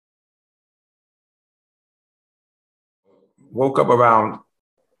woke up around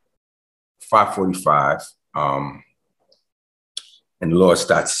 5:45, and the Lord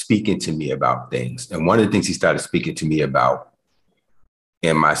started speaking to me about things. And one of the things he started speaking to me about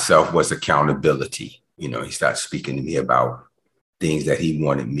in myself was accountability. He started speaking to me about things that he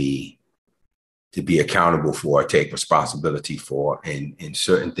wanted me to be accountable for, take responsibility for in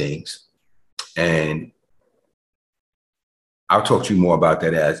certain things. And I'll talk to you more about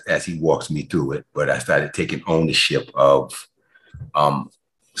that as he walks me through it. But I started taking ownership of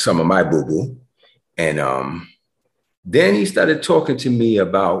some of my boo-boo. And then he started talking to me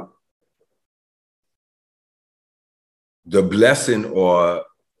about the blessing or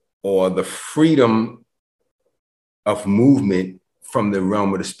the freedom of movement from the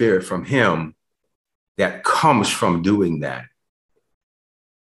realm of the spirit from him that comes from doing that.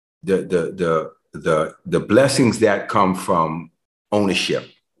 The blessings that come from ownership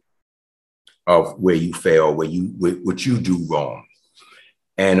of where you fail, what you do wrong.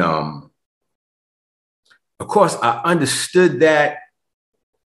 And of course, I understood that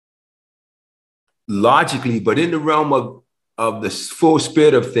logically, but in the realm of the full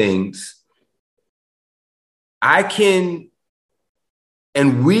spirit of things, I can,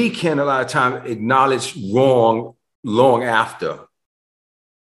 and we can a lot of time acknowledge wrong long after,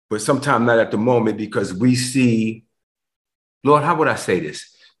 but sometimes not at the moment because we see, Lord, how would I say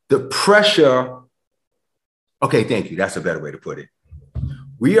this? The pressure. Okay, thank you. That's a better way to put it.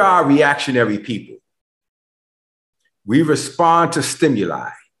 We are reactionary people. We respond to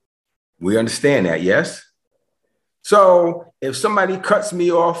stimuli. We understand that, yes? So if somebody cuts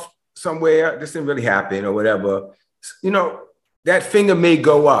me off somewhere, this didn't really happen or whatever, that finger may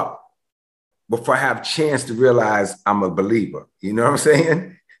go up before I have a chance to realize I'm a believer. You know what I'm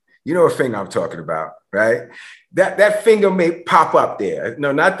saying? You know what finger I'm talking about, right? That finger may pop up there.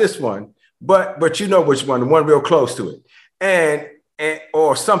 No, not this one, but you know which one, the one real close to it. And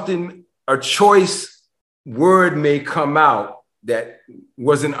or something, a choice word may come out that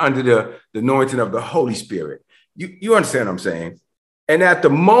wasn't under the anointing of the Holy Spirit. You understand what I'm saying? And at the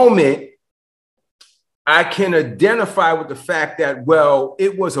moment, I can identify with the fact that, well,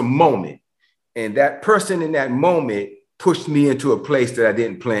 it was a moment. And that person in that moment pushed me into a place that I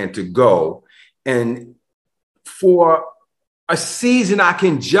didn't plan to go. And for a season, I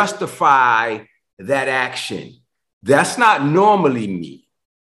can justify that action. That's not normally me,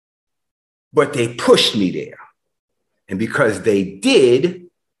 but they pushed me there. And because they did,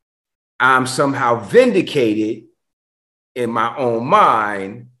 I'm somehow vindicated in my own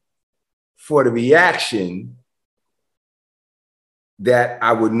mind for the reaction that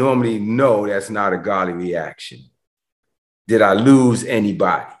I would normally know that's not a godly reaction. Did I lose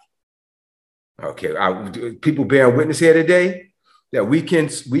anybody? Okay, people bearing witness here today that we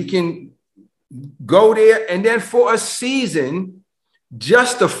can go there and then for a season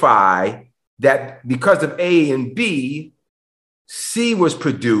justify that because of A and B, C was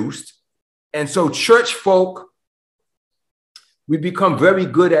produced. And so church folk, we become very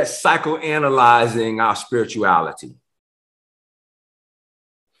good at psychoanalyzing our spirituality.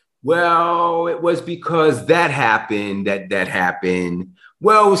 Well, it was because that happened, that happened.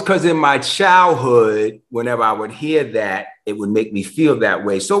 Well, it was because in my childhood, whenever I would hear that, it would make me feel that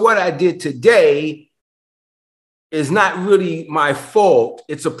way. So what I did today is not really my fault.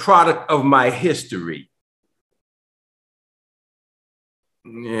 It's a product of my history.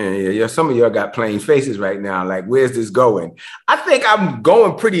 Yeah. Some of y'all got plain faces right now. Like, where's this going? I think I'm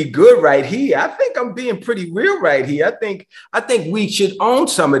going pretty good right here. I think I'm being pretty real right here. I think we should own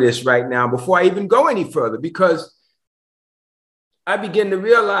some of this right now before I even go any further, because I begin to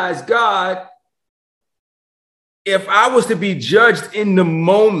realize, God, if I was to be judged in the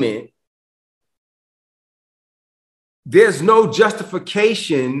moment, there's no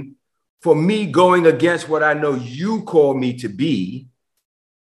justification for me going against what I know you call me to be.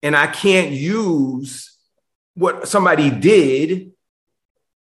 And I can't use what somebody did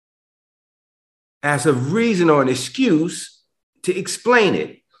as a reason or an excuse to explain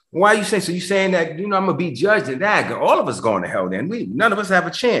it. Why are you saying? So you're saying that, I'm going to be judged in that. All of us going to hell then. None of us have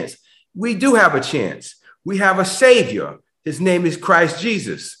a chance. We do have a chance. We have a savior. His name is Christ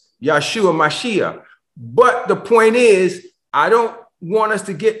Jesus, Yahshua Mashiach. But the point is, I don't want us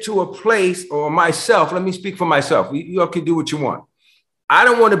to get to a place, or myself, let me speak for myself. You all can do what you want. I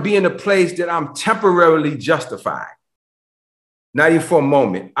don't want to be in a place that I'm temporarily justified. Not even for a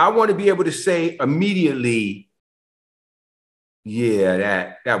moment. I want to be able to say immediately,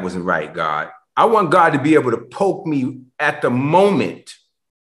 yeah, that wasn't right, God. I want God to be able to poke me at the moment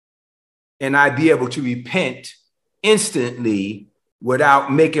and I'd be able to repent instantly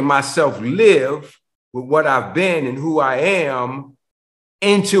without making myself live with what I've been and who I am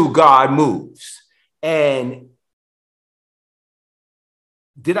until God moves. And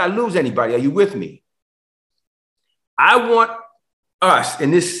did I lose anybody? Are you with me? I want us in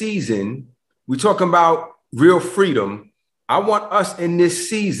this season, we're talking about real freedom. I want us in this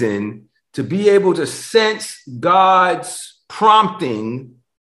season to be able to sense God's prompting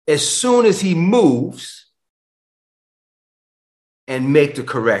as soon as he moves and make the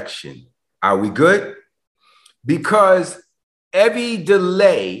correction. Are we good? Because every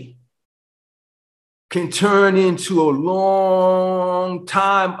delay can turn into a long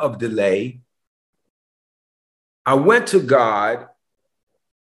time of delay. I went to God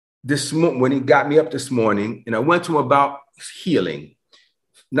when he got me up this morning, and I went to him about healing,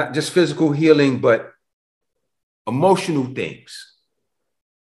 not just physical healing, but emotional things.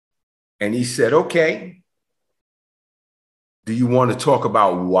 And he said, okay, do you want to talk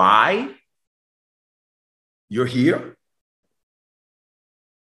about why you're here?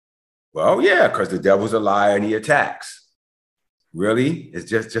 Well, yeah, because the devil's a liar and he attacks. Really? It's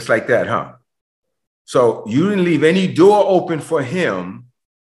just like that, huh? So you didn't leave any door open for him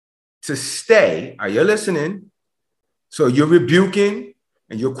to stay. Are you listening? So you're rebuking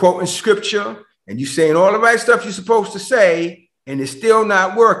and you're quoting scripture and you're saying all the right stuff you're supposed to say, and it's still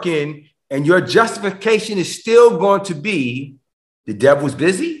not working. And your justification is still going to be the devil's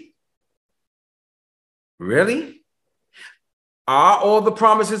busy? Really? Are all the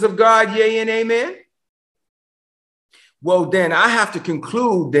promises of God yea and amen? Well, then I have to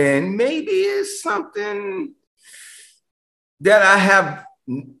conclude then maybe it's something that I have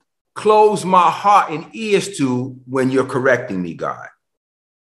closed my heart and ears to when you're correcting me, God.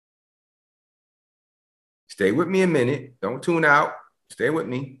 Stay with me a minute. Don't tune out. Stay with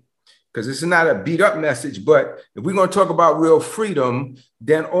me. Because this is not a beat up message, but if we're going to talk about real freedom,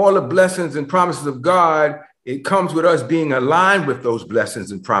 then all the blessings and promises of God, it comes with us being aligned with those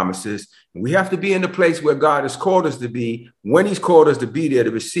blessings and promises. And we have to be in the place where God has called us to be, when he's called us to be there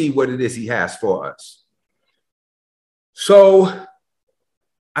to receive what it is he has for us. So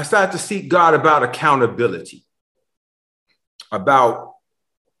I started to seek God about accountability, about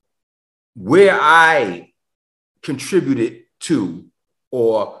where I contributed to,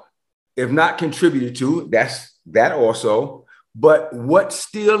 or if not contributed to, that's that also, but what's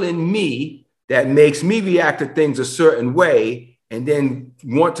still in me that makes me react to things a certain way and then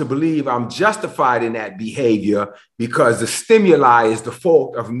want to believe I'm justified in that behavior because the stimuli is the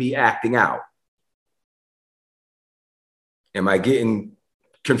fault of me acting out. Am I getting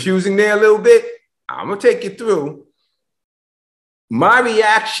confusing there a little bit? I'm going to take you through. My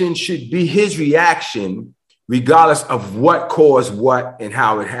reaction should be his reaction, regardless of what caused what and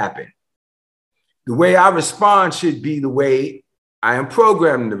how it happened. The way I respond should be the way I am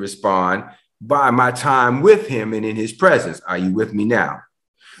programmed to respond by my time with him and in his presence. Are you with me now?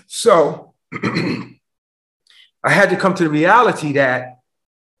 So I had to come to the reality that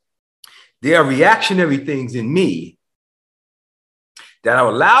there are reactionary things in me that are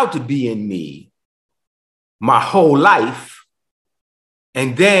allowed to be in me my whole life.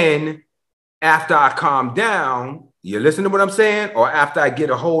 And then after I calm down, you listen to what I'm saying? Or after I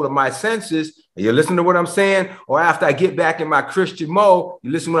get a hold of my senses, you listen to what I'm saying? Or after I get back in my Christian mode,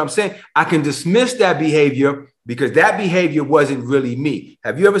 you listen to what I'm saying? I can dismiss that behavior because that behavior wasn't really me.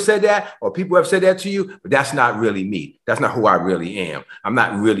 Have you ever said that? Or people have said that to you? But that's not really me. That's not who I really am. I'm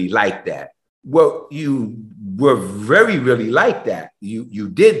not really like that. Well, you were really like that. You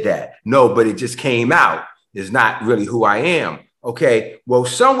did that. No, but it just came out. It's not really who I am. Okay, well,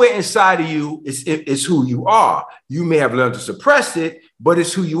 somewhere inside of you is who you are. You may have learned to suppress it, but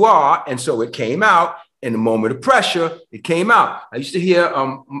it's who you are. And so it came out in the moment of pressure. It came out. I used to hear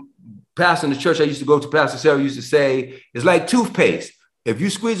pastor in the church I used to go to, Pastor Sarah used to say, it's like toothpaste. If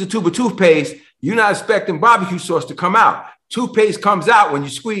you squeeze a tube of toothpaste, you're not expecting barbecue sauce to come out. Toothpaste comes out when you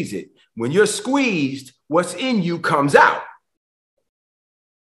squeeze it. When you're squeezed, what's in you comes out.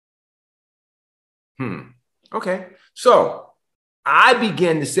 Okay, so I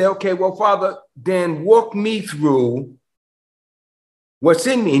began to say, okay, well, Father, then walk me through what's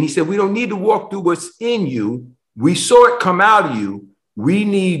in me. And he said, we don't need to walk through what's in you. We saw it come out of you. We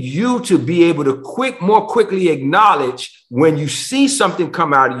need you to be able to more quickly acknowledge when you see something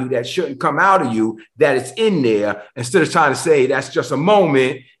come out of you that shouldn't come out of you, that it's in there, instead of trying to say that's just a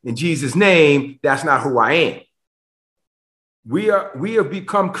moment in Jesus' name. That's not who I am. We have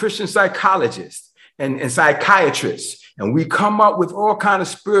become Christian psychologists. and psychiatrists, and we come up with all kind of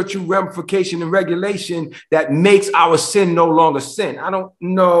spiritual ramification and regulation that makes our sin no longer sin. I don't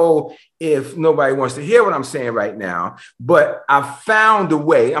know if nobody wants to hear what I'm saying right now, but I found a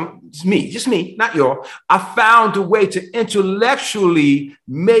way. Just me, not yours. I found a way to intellectually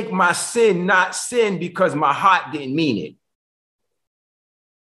make my sin not sin because my heart didn't mean it.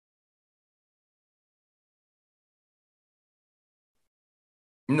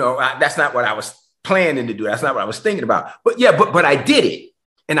 No, that's not what I was planning to do. That's not what I was thinking about. But yeah, but I did it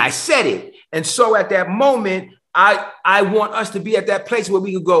and I said it. And so at that moment, I want us to be at that place where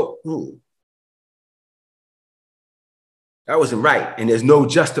we could go, ooh, that wasn't right. And there's no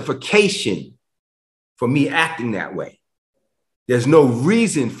justification for me acting that way. There's no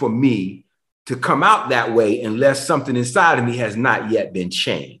reason for me to come out that way unless something inside of me has not yet been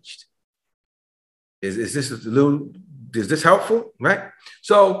changed. Is this helpful? Right?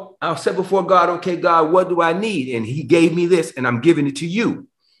 So I said before God, okay, God, what do I need? And he gave me this and I'm giving it to you.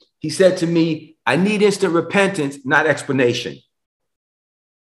 He said to me, I need instant repentance, not explanation.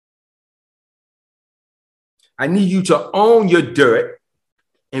 I need you to own your dirt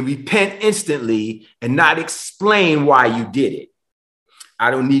and repent instantly and not explain why you did it. I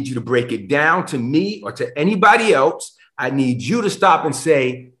don't need you to break it down to me or to anybody else. I need you to stop and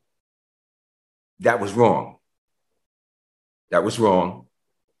say, that was wrong. That was wrong.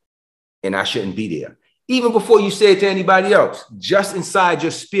 And I shouldn't be there. Even before you say it to anybody else, just inside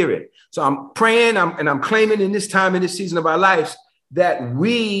your spirit. So I'm praying and I'm claiming in this time, in this season of our lives, that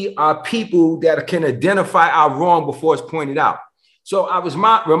we are people that can identify our wrong before it's pointed out. So I was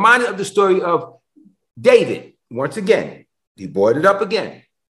reminded of the story of David. Once again, he brought it up again.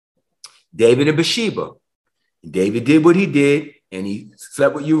 David and Bathsheba. David did what he did, and he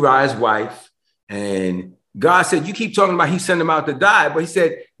slept with Uriah's wife. And God said, you keep talking about he sent him out to die. But he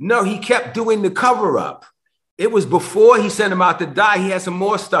said, no, he kept doing the cover up. It was before he sent him out to die. He had some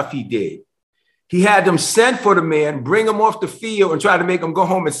more stuff he did. He had them send for the man, bring him off the field and try to make him go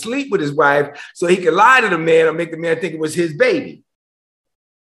home and sleep with his wife so he could lie to the man or make the man think it was his baby.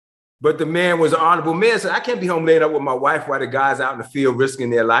 But the man was an honorable man. Said, I can't be home laying up with my wife while the guys out in the field risking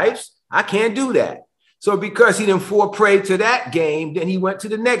their lives. I can't do that. So because he didn't fall prey to that game, then he went to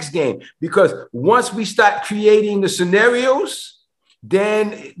the next game. Because once we start creating the scenarios,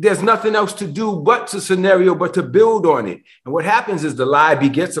 then there's nothing else to do but to scenario, but to build on it. And what happens is the lie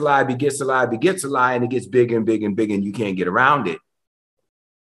begets a lie, begets a lie, begets a lie, and it gets bigger and bigger and bigger, and you can't get around it.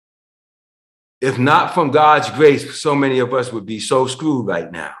 If not from God's grace, so many of us would be so screwed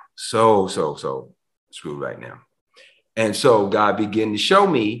right now. So screwed right now. And so God began to show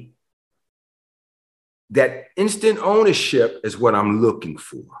me that instant ownership is what I'm looking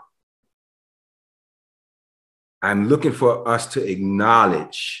for. I'm looking for us to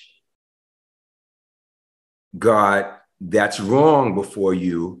acknowledge, God, that's wrong before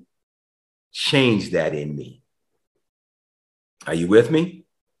you change that in me. Are you with me?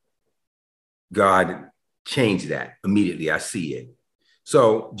 God, change that immediately. I see it.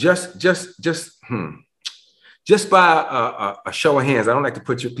 So just by a show of hands, I don't like to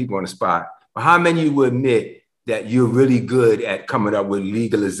put your people on the spot, but how many of you would admit that you're really good at coming up with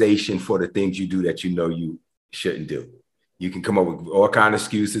legalization for the things you do that you know you shouldn't do? You can come up with all kinds of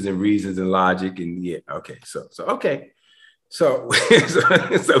excuses and reasons and logic. And yeah, okay. So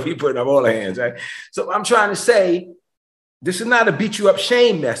we put up all the hands, right? So I'm trying to say, this is not a beat you up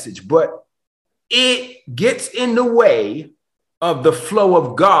shame message, but it gets in the way of the flow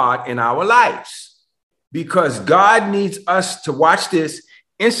of God in our lives, because God needs us to, watch this,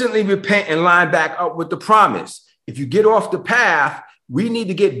 instantly repent and line back up with the promise. If you get off the path, we need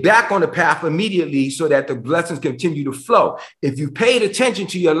to get back on the path immediately so that the blessings continue to flow. If you paid attention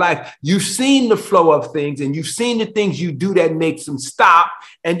to your life, you've seen the flow of things and you've seen the things you do that makes them stop,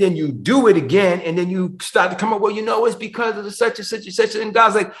 and then you do it again, and then you start to come up, well, you know, it's because of the such and such and such. And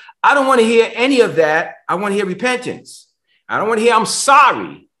God's like, I don't want to hear any of that. I want to hear repentance. I don't want to hear I'm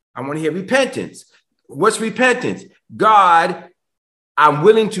sorry. I want to hear repentance. What's repentance? God, I'm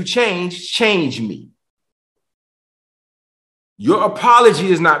willing to change me. Your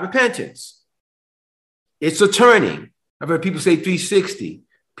apology is not repentance. It's a turning. I've heard people say 360.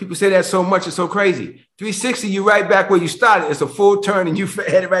 People say that so much, it's so crazy. 360, you're right back where you started. It's a full turn and you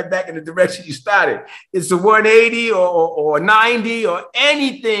headed right back in the direction you started. It's a 180 or 90 or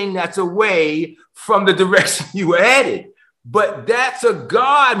anything that's away from the direction you were headed. But that's a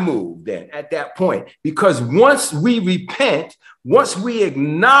God move then at that point, because once we repent, once we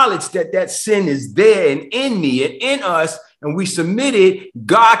acknowledge that that sin is there and in me and in us, and we submit it,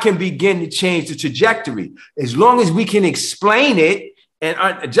 God can begin to change the trajectory. As long as we can explain it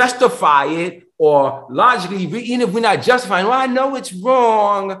and justify it or logically, even if we're not justifying, well, I know it's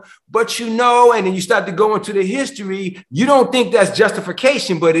wrong, but and then you start to go into the history, you don't think that's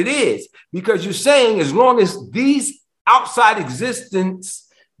justification, but it is, because you're saying as long as these outside existence,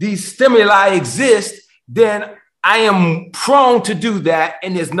 these stimuli exist, then I am prone to do that,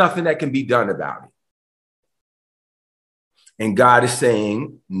 and there's nothing that can be done about it. And God is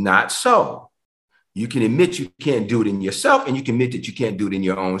saying, not so. You can admit you can't do it in yourself, and you can admit that you can't do it in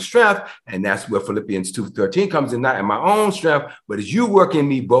your own strength. And that's where Philippians 2:13 comes in, not in my own strength, but as you work in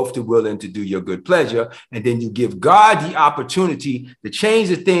me both to will and to do your good pleasure. And then you give God the opportunity to change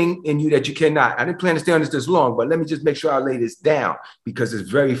the thing in you that you cannot. I didn't plan to stay on this long, but let me just make sure I lay this down because it's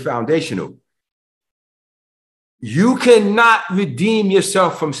very foundational. You cannot redeem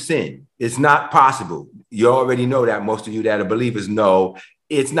yourself from sin. It's not possible. You already know that. Most of you that are believers know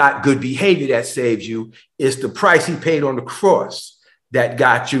it's not good behavior that saves you. It's the price he paid on the cross that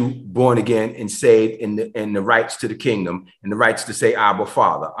got you born again and saved in the rights to the kingdom and the rights to say, Abba,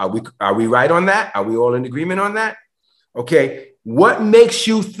 Father. Are we right on that? Are we all in agreement on that? Okay. What makes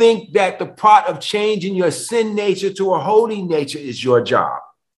you think that the part of changing your sin nature to a holy nature is your job?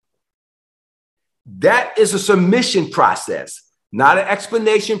 That is a submission process. Not an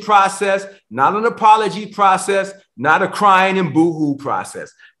explanation process, not an apology process, not a crying and boo-hoo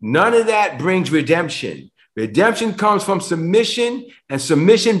process. None of that brings redemption. Redemption comes from submission, and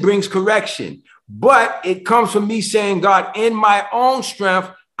submission brings correction. But it comes from me saying, God, in my own strength,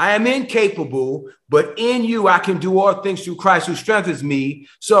 I am incapable, but in you, I can do all things through Christ who strengthens me.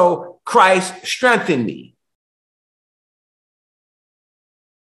 So Christ strengthen me.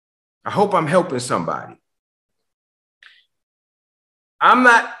 I hope I'm helping somebody. I'm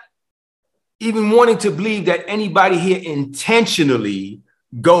not even wanting to believe that anybody here intentionally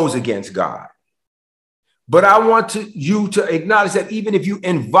goes against God. But I want you to acknowledge that even if you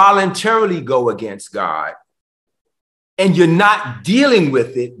involuntarily go against God and you're not dealing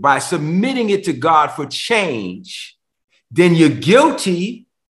with it by submitting it to God for change, then you're guilty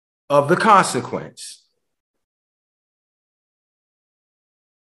of the consequence.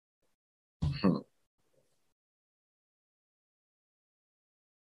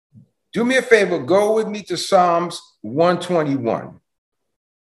 Do me a favor, go with me to Psalms 121.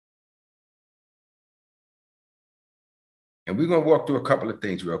 And we're going to walk through a couple of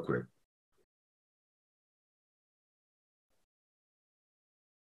things real quick.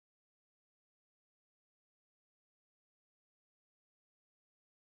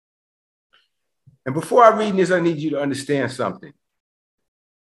 And before I read this, I need you to understand something.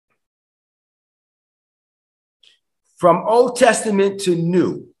 From Old Testament to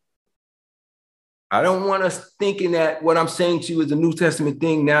New, I don't want us thinking that what I'm saying to you is a New Testament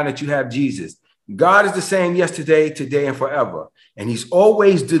thing now that you have Jesus. God is the same yesterday, today, and forever. And he's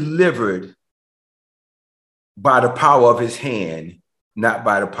always delivered by the power of his hand, not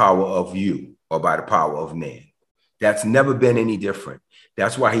by the power of you or by the power of man. That's never been any different.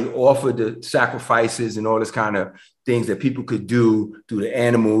 That's why he offered the sacrifices and all this kind of things that people could do through the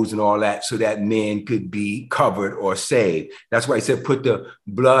animals and all that so that men could be covered or saved. That's why he said, put the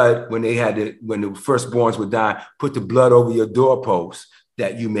blood when the firstborns would die, put the blood over your doorposts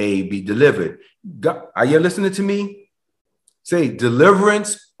that you may be delivered. God, are you listening to me? Say,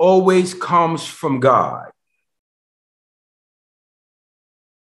 deliverance always comes from God.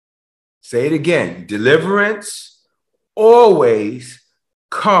 Say it again. Deliverance always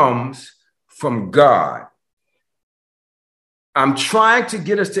comes from God. I'm trying to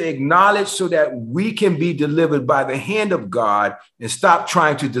get us to acknowledge so that we can be delivered by the hand of God and stop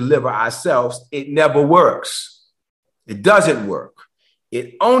trying to deliver ourselves. It never works. It doesn't work.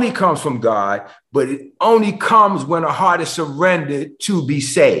 It only comes from God, but it only comes when a heart is surrendered to be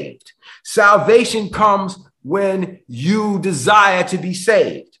saved. Salvation comes when you desire to be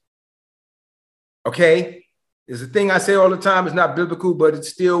saved. Okay? It's a thing I say all the time. It's not biblical, but it's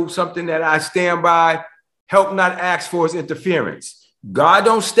still something that I stand by. Help not ask for his interference. God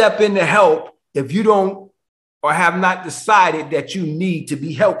don't step in to help if you don't or have not decided that you need to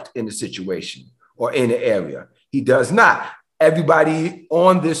be helped in the situation or in the area. He does not. Everybody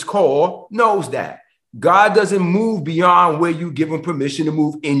on this call knows that. God doesn't move beyond where you give him permission to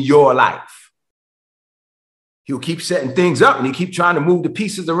move in your life. He'll keep setting things up and he keep trying to move the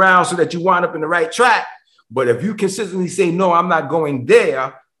pieces around so that you wind up in the right track. But if you consistently say, no, I'm not going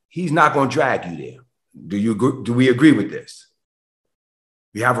there, he's not going to drag you there. Do we agree with this?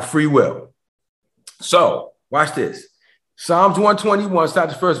 We have a free will. So watch this. Psalms 121, start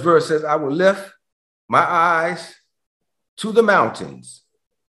the first verse, says, I will lift my eyes to the mountains.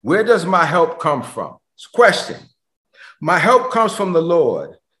 Where does my help come from? It's a question. My help comes from the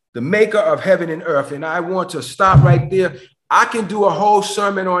Lord, the maker of heaven and earth. And I want to stop right there. I can do a whole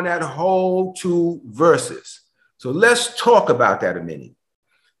sermon on that whole 2 verses. So let's talk about that a minute.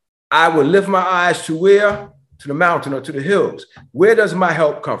 I will lift my eyes to where? To the mountain or to the hills. Where does my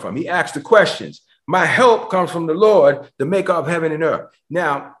help come from? He asked the questions. My help comes from the Lord, the maker of heaven and earth.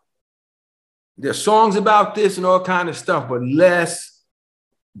 Now, there's songs about this and all kind of stuff, but let's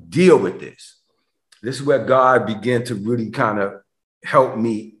deal with this. This is where God began to really kind of help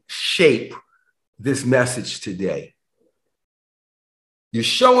me shape this message today. You're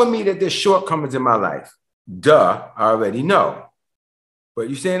showing me that there's shortcomings in my life. Duh, I already know. But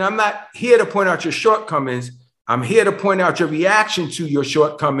you're saying I'm not here to point out your shortcomings. I'm here to point out your reaction to your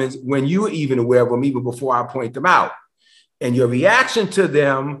shortcomings when you're even aware of them, even before I point them out. And your reaction to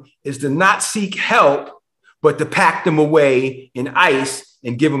them is to not seek help, but to pack them away in ice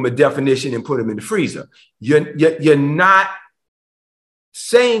and give them a definition and put them in the freezer. You're not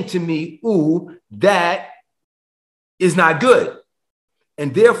saying to me, ooh, that is not good.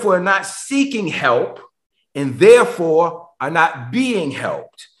 And therefore not seeking help, and therefore are not being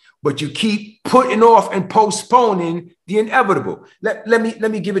helped. But you keep putting off and postponing the inevitable. Let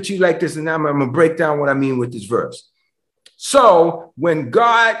me give it to you like this, and now I'm going to break down what I mean with this verse. So when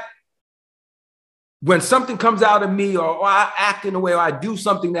something comes out of me, or I act in a way, or I do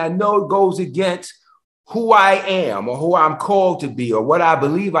something that I know goes against who I am or who I'm called to be or what I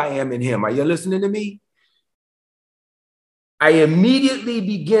believe I am in him, are you listening to me? I immediately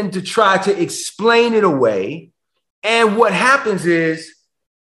begin to try to explain it away. And what happens is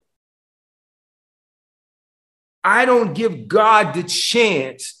I don't give God the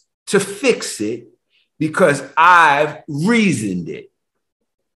chance to fix it because I've reasoned it.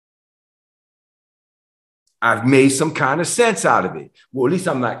 I've made some kind of sense out of it. Well, at least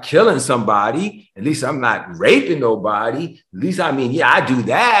I'm not killing somebody. At least I'm not raping nobody. At least, yeah, I do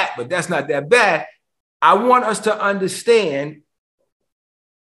that, but that's not that bad. I want us to understand,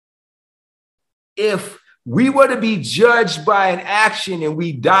 if we were to be judged by an action and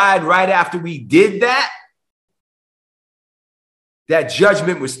we died right after we did that, that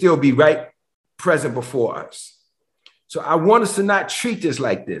judgment would still be right present before us. So I want us to not treat this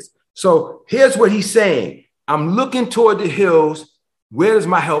like this. So here's what he's saying. I'm looking toward the hills. Where does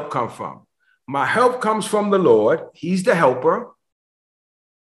my help come from? My help comes from the Lord. He's the helper.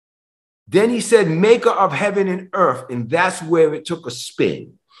 Then he said, maker of heaven and earth. And that's where it took a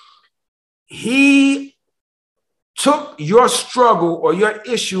spin. He took your struggle or your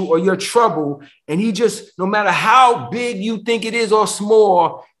issue or your trouble, and he just, no matter how big you think it is or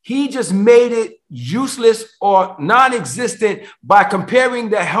small, he just made it useless or non-existent by comparing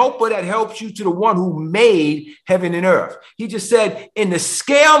the helper that helps you to the one who made heaven and earth. He just said, in the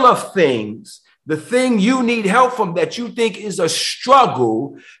scale of things, the thing you need help from that you think is a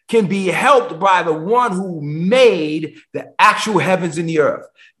struggle can be helped by the one who made the actual heavens and the earth.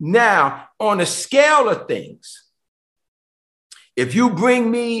 Now, on a scale of things, if you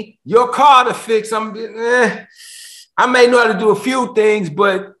bring me your car to fix, I may know how to do a few things,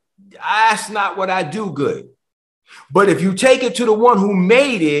 but that's not what I do good. But if you take it to the one who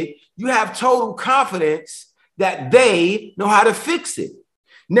made it, you have total confidence that they know how to fix it.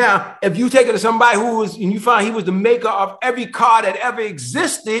 Now, if you take it to somebody and you find he was the maker of every car that ever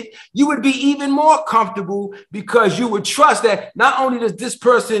existed, you would be even more comfortable because you would trust that not only does this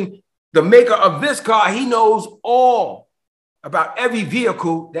person, the maker of this car, he knows all about every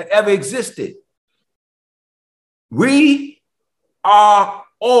vehicle that ever existed. We are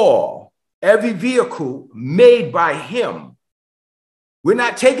all, every vehicle made by him. We're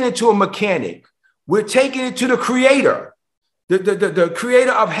not taking it to a mechanic. We're taking it to the creator, the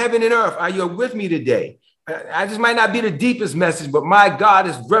creator of heaven and earth. Are you with me today? This might not be the deepest message, but my God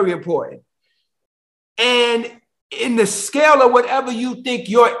is very important. And in the scale of whatever you think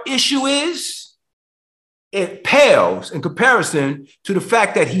your issue is, it pales in comparison to the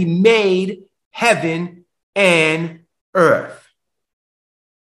fact that he made heaven and earth.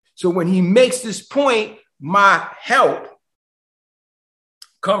 So when he makes this point, my help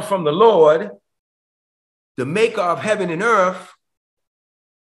comes from the Lord, the maker of heaven and earth.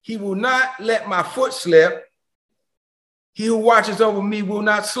 He will not let my foot slip. He who watches over me will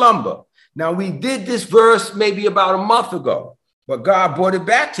not slumber. Now, we did this verse maybe about a month ago, but God brought it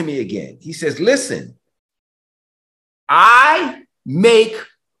back to me again. He says, listen, I make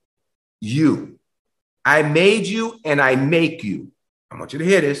you. I made you and I make you. I want you to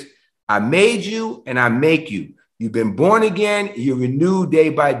hear this. I made you and I make you. You've been born again. You're renewed day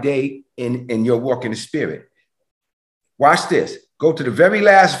by day in your walk in the Spirit. Watch this. Go to the very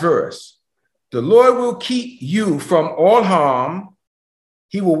last verse. The Lord will keep you from all harm.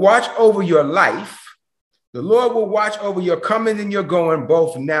 He will watch over your life. The Lord will watch over your coming and your going,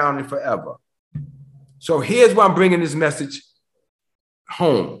 both now and forever. So here's why I'm bringing this message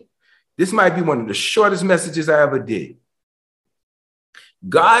home. This might be one of the shortest messages I ever did.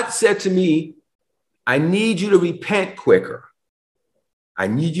 God said to me, I need you to repent quicker. I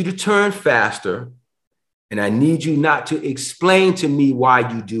need you to turn faster. And I need you not to explain to me why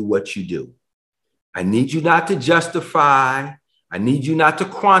you do what you do. I need you not to justify. I need you not to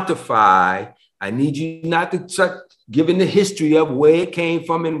quantify. I need you not to start giving the history of where it came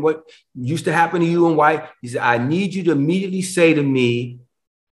from and what used to happen to you and why. He said, I need you to immediately say to me,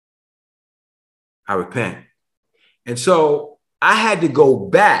 I repent. And so I had to go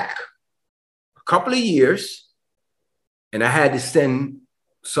back a couple of years and I had to send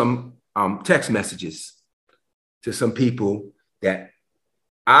some text messages to some people that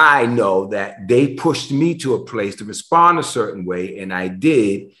I know that they pushed me to a place to respond a certain way, and I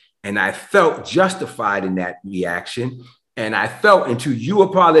did, and I felt justified in that reaction, and I felt until you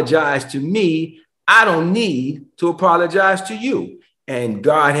apologize to me, I don't need to apologize to you. And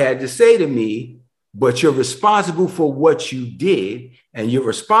God had to say to me, but you're responsible for what you did, and you're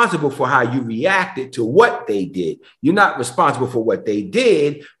responsible for how you reacted to what they did. You're not responsible for what they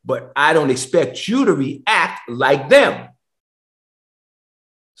did, but I don't expect you to react like them.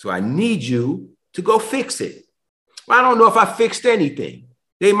 So I need you to go fix it. Well, I don't know if I fixed anything.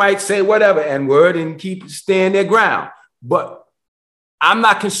 They might say whatever N-word and keep staying their ground, but I'm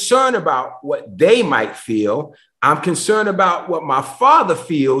not concerned about what they might feel. I'm concerned about what my Father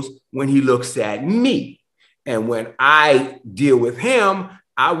feels when he looks at me. And when I deal with him,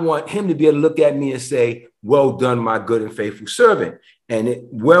 I want him to be able to look at me and say, well done, my good and faithful servant. And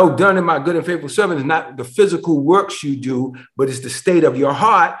well done in my good and faithful servant is not the physical works you do, but it's the state of your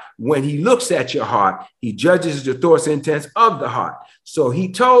heart. When he looks at your heart, he judges the thoughts and intents of the heart. So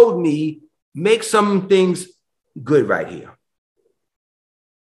he told me, make some things good right here.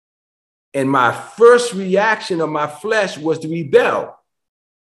 And my first reaction of my flesh was to rebel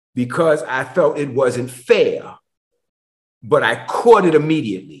because I felt it wasn't fair, but I caught it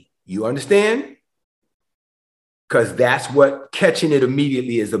immediately. You understand? Because that's what catching it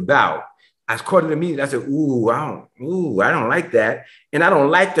immediately is about. I caught it immediately. I said, I don't like that. And I don't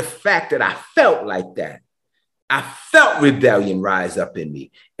like the fact that I felt like that. I felt rebellion rise up in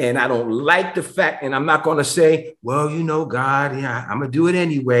me. And I don't like the fact, and I'm not going to say, well, you know, God, yeah, I'm going to do it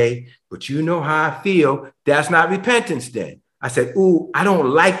anyway, but you know how I feel. That's not repentance then. I said, I don't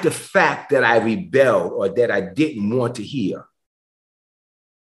like the fact that I rebelled or that I didn't want to hear.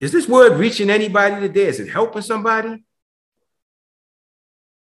 Is this word reaching anybody today? Is it helping somebody?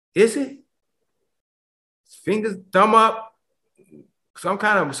 Is it? Fingers, thumb up, some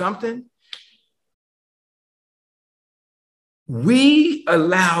kind of something? We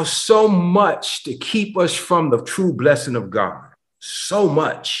allow so much to keep us from the true blessing of God. So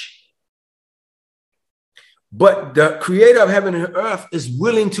much. But the creator of heaven and earth is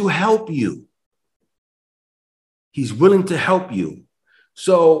willing to help you. He's willing to help you.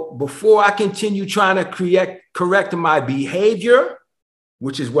 So before I continue trying to correct my behavior,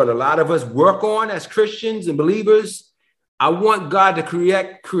 which is what a lot of us work on as Christians and believers, I want God to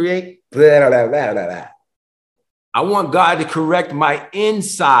create blah, blah, blah, blah, blah. I want God to correct my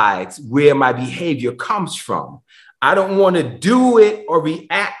insides where my behavior comes from. I don't want to do it or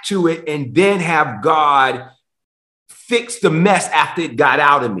react to it and then have God fix the mess after it got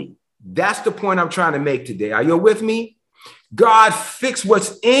out of me. That's the point I'm trying to make today. Are you with me? God fix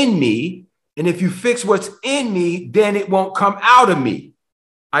what's in me. And if you fix what's in me, then it won't come out of me.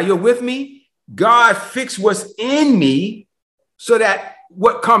 Are you with me? God fix what's in me so that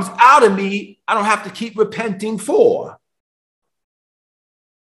what comes out of me, I don't have to keep repenting for.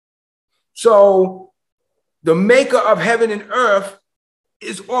 So the maker of heaven and earth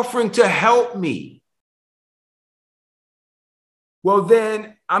is offering to help me. Well,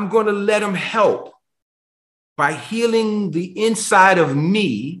 then I'm going to let him help by healing the inside of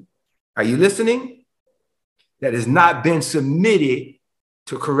me. Are you listening? That has not been submitted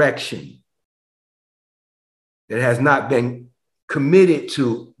to correction. That has not been committed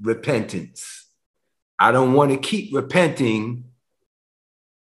to repentance. I don't want to keep repenting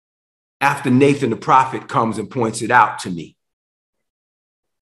after Nathan the prophet comes and points it out to me.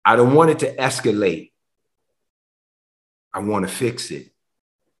 I don't want it to escalate. I want to fix it.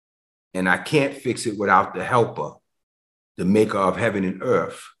 And I can't fix it without the helper, the maker of heaven and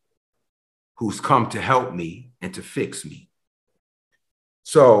earth, who's come to help me and to fix me.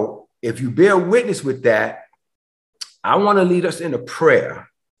 So if you bear witness with that, I want to lead us in a prayer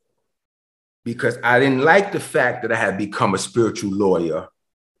because I didn't like the fact that I had become a spiritual lawyer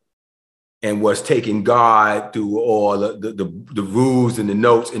and was taking God through all the rules and the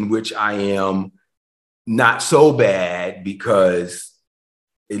notes in which I am not so bad because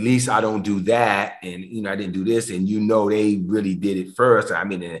at least I don't do that. And, I didn't do this. And, they really did it first. I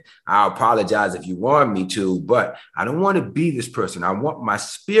mean, I apologize if you want me to, but I don't want to be this person. I want my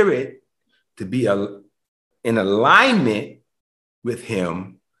spirit to be in alignment with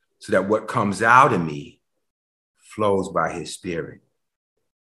him so that what comes out of me flows by his spirit.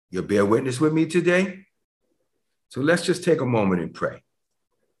 You'll bear witness with me today? So let's just take a moment and pray.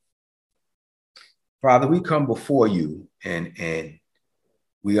 Father, we come before you and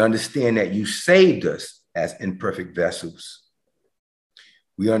we understand that you saved us as imperfect vessels.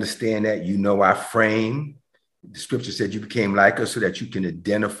 We understand that you know our frame. The scripture said you became like us so that you can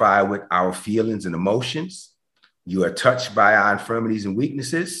identify with our feelings and emotions. You are touched by our infirmities and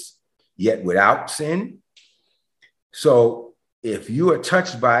weaknesses, yet without sin. So if you are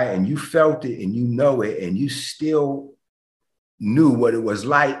touched by it and you felt it and you know it and you still knew what it was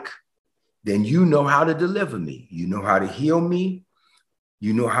like, then you know how to deliver me. You know how to heal me.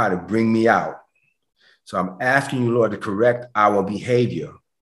 You know how to bring me out. So I'm asking you, Lord, to correct our behavior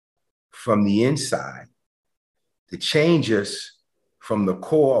from the inside, to change us from the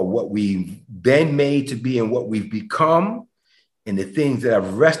core of what we've been made to be and what we've become, and the things that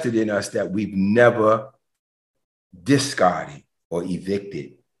have rested in us that we've never discarded or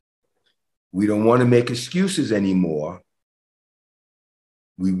evicted. We don't want to make excuses anymore.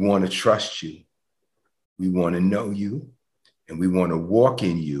 We want to trust you. We want to know you. And we want to walk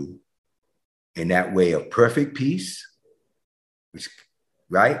in you in that way of perfect peace, which,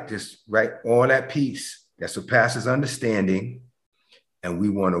 right? Just right, all that peace that surpasses understanding. And we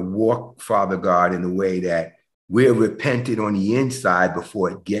want to walk, Father God, in a way that we're repentant on the inside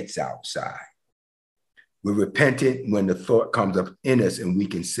before it gets outside. We're repentant when the thought comes up in us and we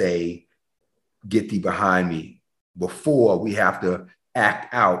can say, get thee behind me, before we have to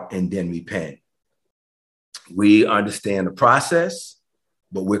act out and then repent. We understand the process,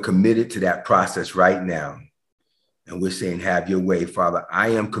 but we're committed to that process right now. And we're saying, have your way, Father. I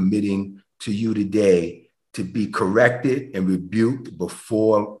am committing to you today to be corrected and rebuked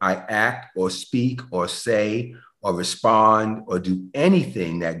before I act or speak or say or respond or do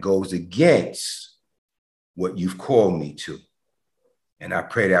anything that goes against what you've called me to. And I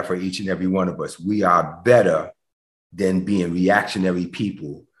pray that for each and every one of us. We are better than being reactionary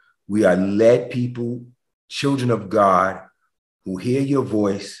people. We are led people, children of God, who hear your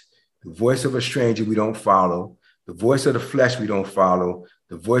voice, the voice of a stranger we don't follow, the voice of the flesh we don't follow,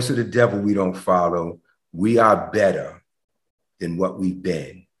 the voice of the devil we don't follow. We are better than what we've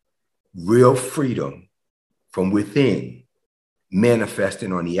been. Real freedom from within,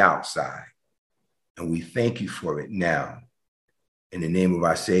 manifesting on the outside. And we thank you for it now. In the name of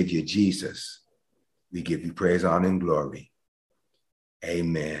our Savior, Jesus, we give you praise, honor, and glory.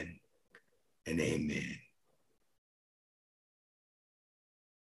 Amen and amen.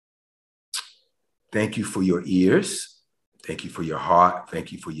 Thank you for your ears. Thank you for your heart.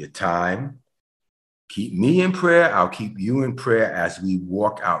 Thank you for your time. Keep me in prayer. I'll keep you in prayer as we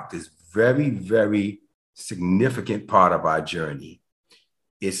walk out this very, very significant part of our journey.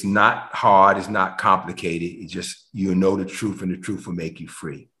 It's not hard. It's not complicated. It's just, you know the truth, and the truth will make you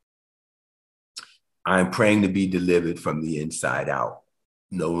free. I'm praying to be delivered from the inside out,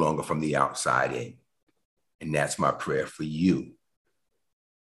 no longer from the outside in. And that's my prayer for you.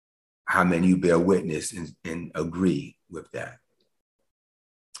 How many of you bear witness and agree with that?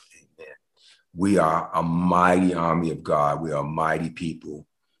 Amen. We are a mighty army of God. We are mighty people,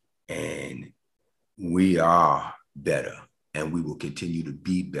 and we are better, and we will continue to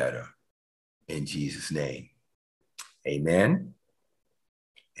be better in Jesus' name. Amen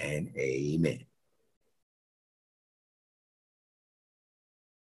and amen.